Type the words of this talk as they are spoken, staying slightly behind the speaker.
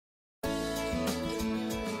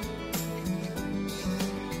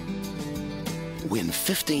When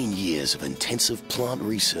 15 years of intensive plant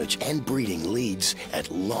research and breeding leads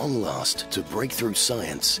at long last to breakthrough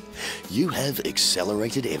science, you have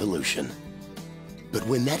accelerated evolution. But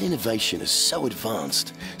when that innovation is so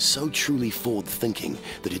advanced, so truly forward-thinking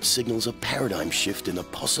that it signals a paradigm shift in the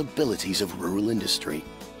possibilities of rural industry,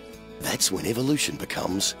 that's when evolution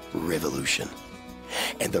becomes revolution.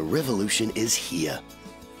 And the revolution is here.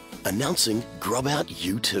 Announcing GrubOUT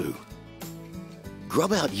U2.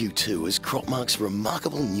 GrubOUT U2 is Cropmark's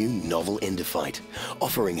remarkable new novel endophyte,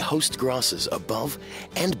 offering host grasses above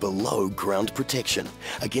and below ground protection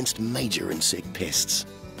against major insect pests,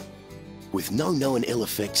 with no known ill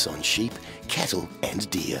effects on sheep, cattle and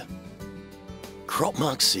deer.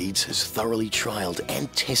 Cropmark Seeds has thoroughly trialled and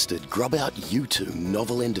tested GrubOUT U2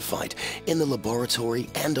 novel endophyte in the laboratory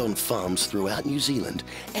and on farms throughout New Zealand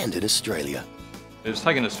and in Australia. It's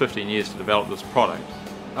taken us 15 years to develop this product.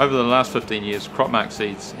 Over the last 15 years, Cropmark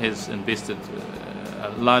Seeds has invested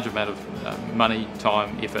a large amount of money,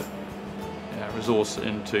 time, effort, resource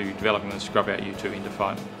into developing this GrubOUT U2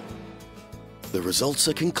 endophyte. The results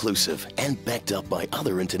are conclusive and backed up by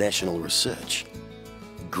other international research.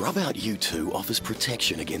 GrubOUT U2 offers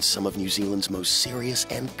protection against some of New Zealand's most serious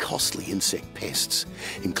and costly insect pests,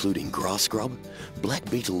 including grass grub, black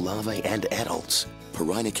beetle larvae and adults,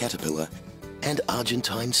 Pirina caterpillar, and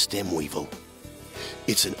Argentine stem weevil.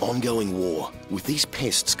 It's an ongoing war, with these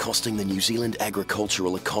pests costing the New Zealand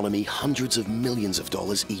agricultural economy hundreds of millions of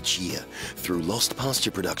dollars each year through lost pasture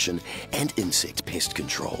production and insect pest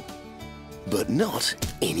control. But not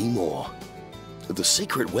anymore. The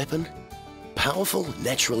secret weapon? Powerful,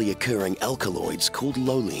 naturally occurring alkaloids called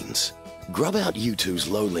lowleans. GrubOUT U2's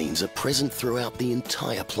lowleans are present throughout the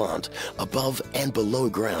entire plant, above and below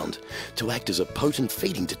ground, to act as a potent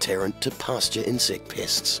feeding deterrent to pasture insect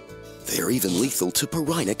pests. They're even lethal to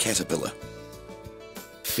Pirina caterpillar.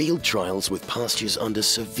 Field trials with pastures under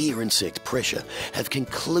severe insect pressure have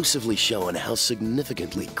conclusively shown how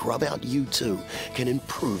significantly GrubOUT U2 can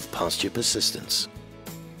improve pasture persistence.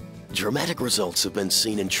 Dramatic results have been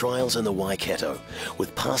seen in trials in the Waikato,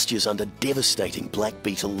 with pastures under devastating black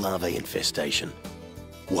beetle larvae infestation.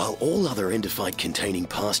 While all other endophyte-containing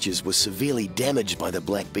pastures were severely damaged by the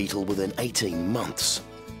black beetle within 18 months,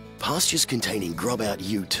 pastures containing GrubOUT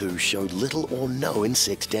U2 showed little or no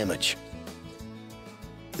insect damage.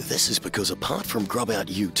 This is because apart from GrubOUT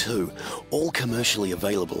U2, all commercially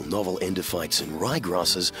available novel endophytes and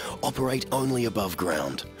ryegrasses operate only above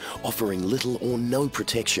ground, offering little or no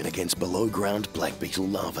protection against below-ground black beetle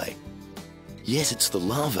larvae. Yet it's the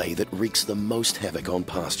larvae that wreaks the most havoc on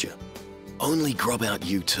pasture. Only GrubOUT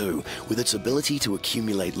U2, with its ability to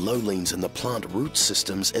accumulate lowleans in the plant root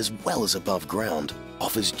systems as well as above ground,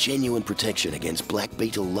 offers genuine protection against black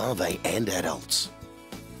beetle larvae and adults.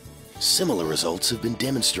 Similar results have been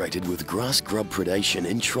demonstrated with grass grub predation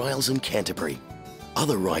in trials in Canterbury.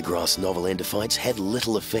 Other ryegrass novel endophytes had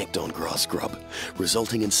little effect on grass grub,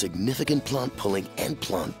 resulting in significant plant pulling and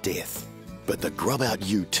plant death. But the GrubOUT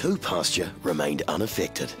U2 pasture remained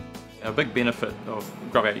unaffected. A big benefit of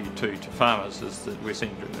GrubOUT U2 to farmers is that we're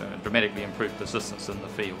seeing dramatically improved persistence in the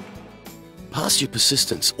field. Pasture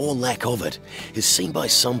persistence, or lack of it, is seen by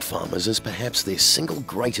some farmers as perhaps their single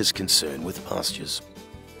greatest concern with pastures.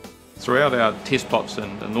 Throughout our test plots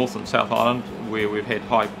in the North and South Island, where we've had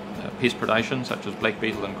high pest predation such as black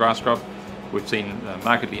beetle and grass grub, we've seen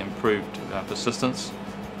markedly improved persistence,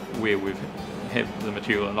 where we've had the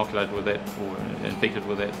material inoculated with that or infected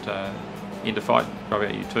with that endophyte,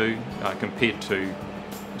 GrubOUT U2, compared to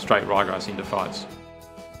straight ryegrass endophytes.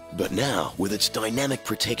 But now, with its dynamic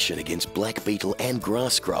protection against black beetle and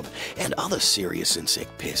grass grub and other serious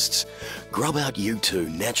insect pests, GrubOUT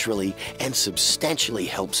U2 naturally and substantially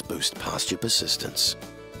helps boost pasture persistence.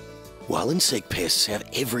 While insect pests have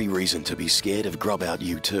every reason to be scared of GrubOUT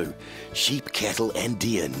U2, sheep, cattle and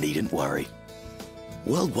deer needn't worry.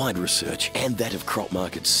 Worldwide research, and that of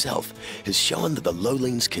Cropmark itself, has shown that the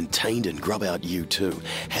lowleans contained in GrubOUT U2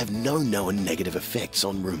 have no known negative effects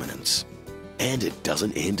on ruminants. And it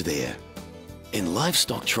doesn't end there. In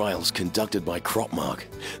livestock trials conducted by Cropmark,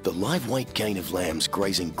 the live weight gain of lambs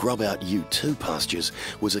grazing GrubOUT U2 pastures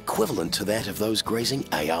was equivalent to that of those grazing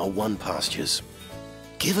AR1 pastures.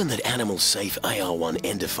 Given that animal-safe AR1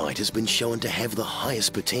 endophyte has been shown to have the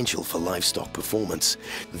highest potential for livestock performance,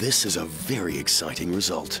 this is a very exciting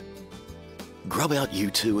result. GrubOUT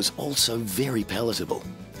U2 is also very palatable.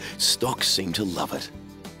 Stocks seem to love it.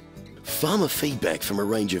 Farmer feedback from a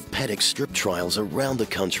range of paddock strip trials around the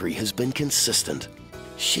country has been consistent.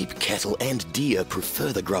 Sheep, cattle and deer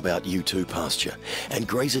prefer the GrubOUT U2 pasture and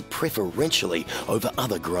graze it preferentially over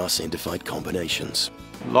other grass endophyte combinations.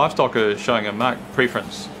 Livestock are showing a marked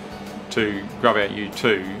preference to GrubOUT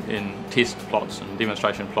U2 in test plots and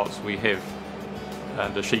demonstration plots we have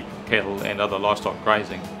the sheep, cattle and other livestock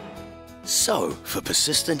grazing. So, for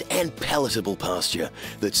persistent and palatable pasture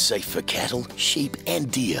that's safe for cattle, sheep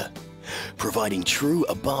and deer, providing true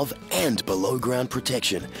above and below ground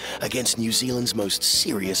protection against New Zealand's most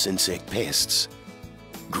serious insect pests.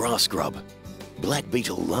 Grass grub, black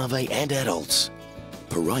beetle larvae and adults,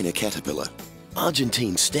 Pirina caterpillar,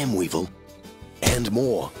 Argentine stem weevil, and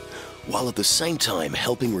more, while at the same time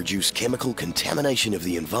helping reduce chemical contamination of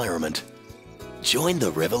the environment. Join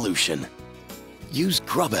the revolution. Use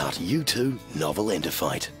GrubOUT U2 Novel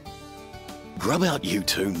Endophyte. GrubOUT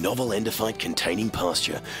U2 Novel Endophyte containing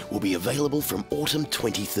pasture will be available from autumn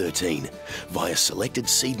 2013 via selected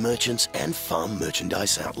seed merchants and farm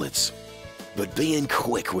merchandise outlets. But be in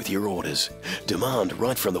quick with your orders. Demand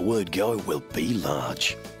right from the word go will be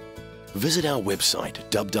large. Visit our website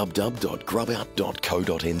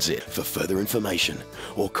www.grubout.co.nz for further information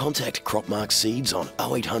or contact Cropmark Seeds on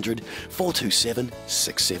 0800 427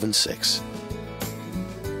 676.